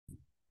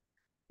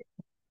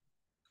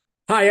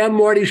Hi, I'm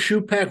Marty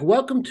Shupak.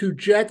 Welcome to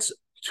Jets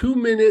 2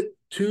 Minute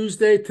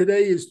Tuesday.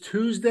 Today is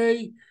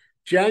Tuesday,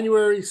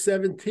 January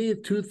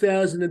 17th,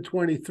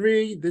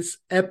 2023. This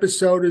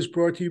episode is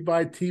brought to you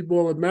by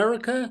T-Ball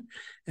America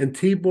and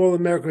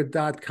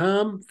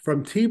tballamerica.com.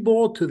 From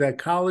T-Ball to that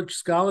college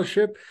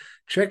scholarship,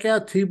 check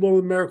out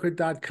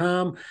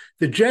tballamerica.com.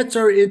 The Jets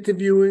are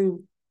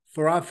interviewing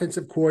for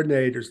offensive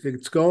coordinators.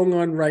 It's going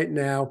on right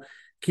now.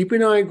 Keep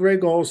an eye on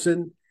Greg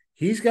Olson.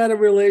 He's got a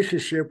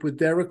relationship with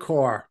Derek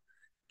Carr.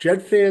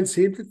 Jet fans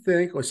seem to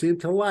think or seem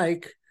to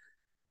like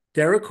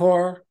Derek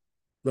Carr,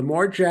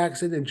 Lamar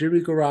Jackson, and Jimmy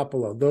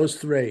Garoppolo, those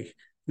three.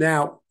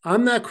 Now,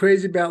 I'm not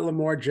crazy about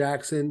Lamar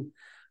Jackson.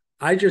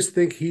 I just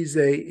think he's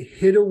a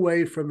hit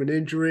away from an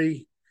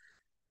injury.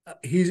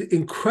 He's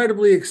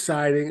incredibly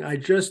exciting. I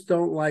just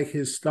don't like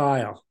his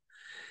style.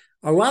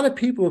 A lot of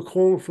people are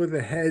calling for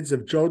the heads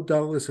of Joe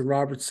Douglas and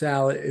Robert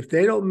Saleh. If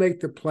they don't make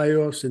the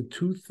playoffs in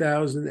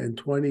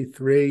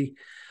 2023,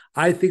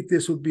 I think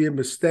this would be a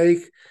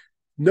mistake.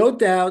 No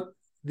doubt,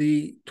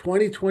 the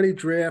 2020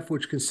 draft,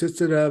 which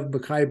consisted of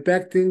Mekhi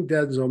Becton,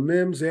 Denzel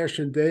Mims,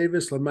 Ashton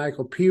Davis,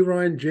 Lamichael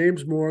Pirine,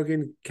 James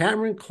Morgan,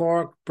 Cameron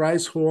Clark,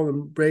 Bryce Hall,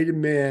 and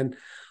Braden Mann,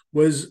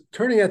 was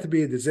turning out to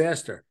be a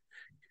disaster.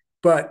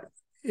 But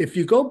if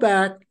you go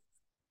back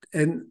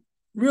and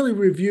really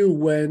review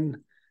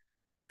when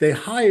they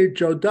hired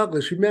Joe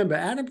Douglas, remember,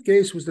 Adam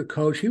Gase was the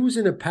coach. He was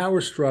in a power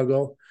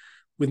struggle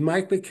with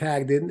Mike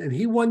McCagnon, and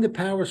he won the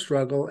power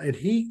struggle, and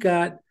he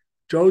got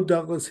Joe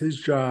Douglas his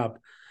job.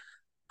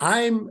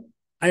 I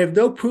have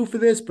no proof of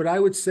this, but I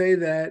would say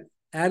that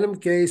Adam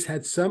Gase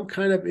had some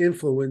kind of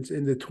influence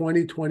in the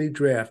 2020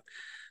 draft.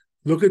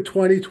 Look at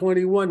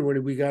 2021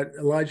 when we got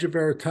Elijah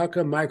Vera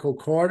Tucker, Michael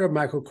Carter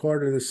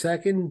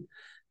II,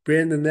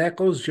 Brandon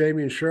Echols,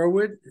 Jamie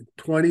Sherwood.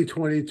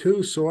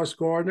 2022, Sauce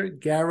Gardner,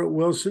 Garrett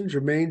Wilson,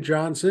 Jermaine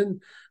Johnson,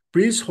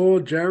 Breece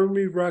Hall,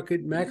 Jeremy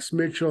Ruckert, Max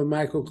Mitchell, and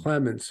Michael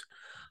Clemens.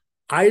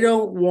 I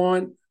don't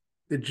want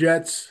the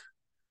Jets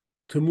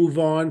to move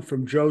on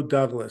from Joe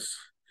Douglas.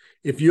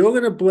 If you're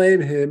going to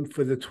blame him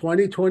for the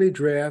 2020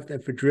 draft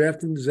and for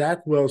drafting Zach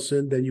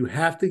Wilson, then you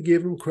have to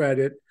give him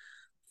credit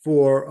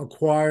for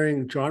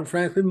acquiring John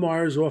Franklin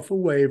Myers off of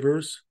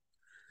waivers,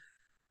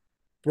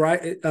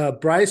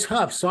 Bryce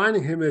Huff,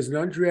 signing him as an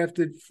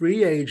undrafted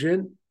free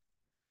agent,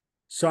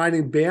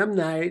 signing Bam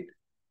Knight,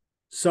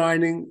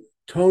 signing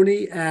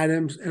Tony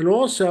Adams, and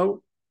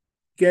also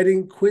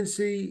getting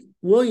Quincy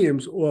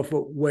Williams off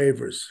of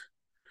waivers.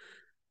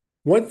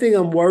 One thing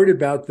I'm worried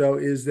about, though,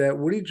 is that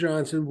Woody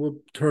Johnson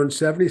will turn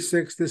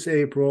 76 this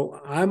April.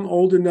 I'm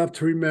old enough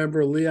to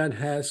remember Leon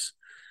Hess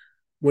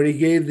when he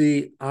gave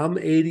the "I'm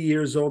 80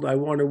 years old, I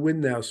want to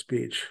win now"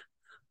 speech.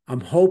 I'm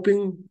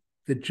hoping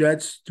the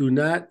Jets do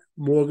not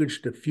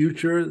mortgage the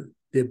future.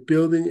 They're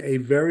building a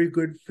very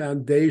good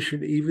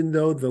foundation, even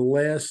though the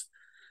last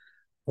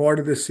part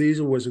of the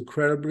season was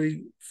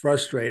incredibly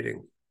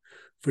frustrating.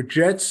 For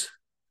Jets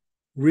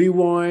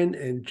Rewind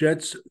and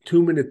Jets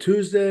 2 Minute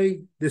Tuesday,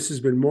 this has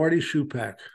been Marty Shupak.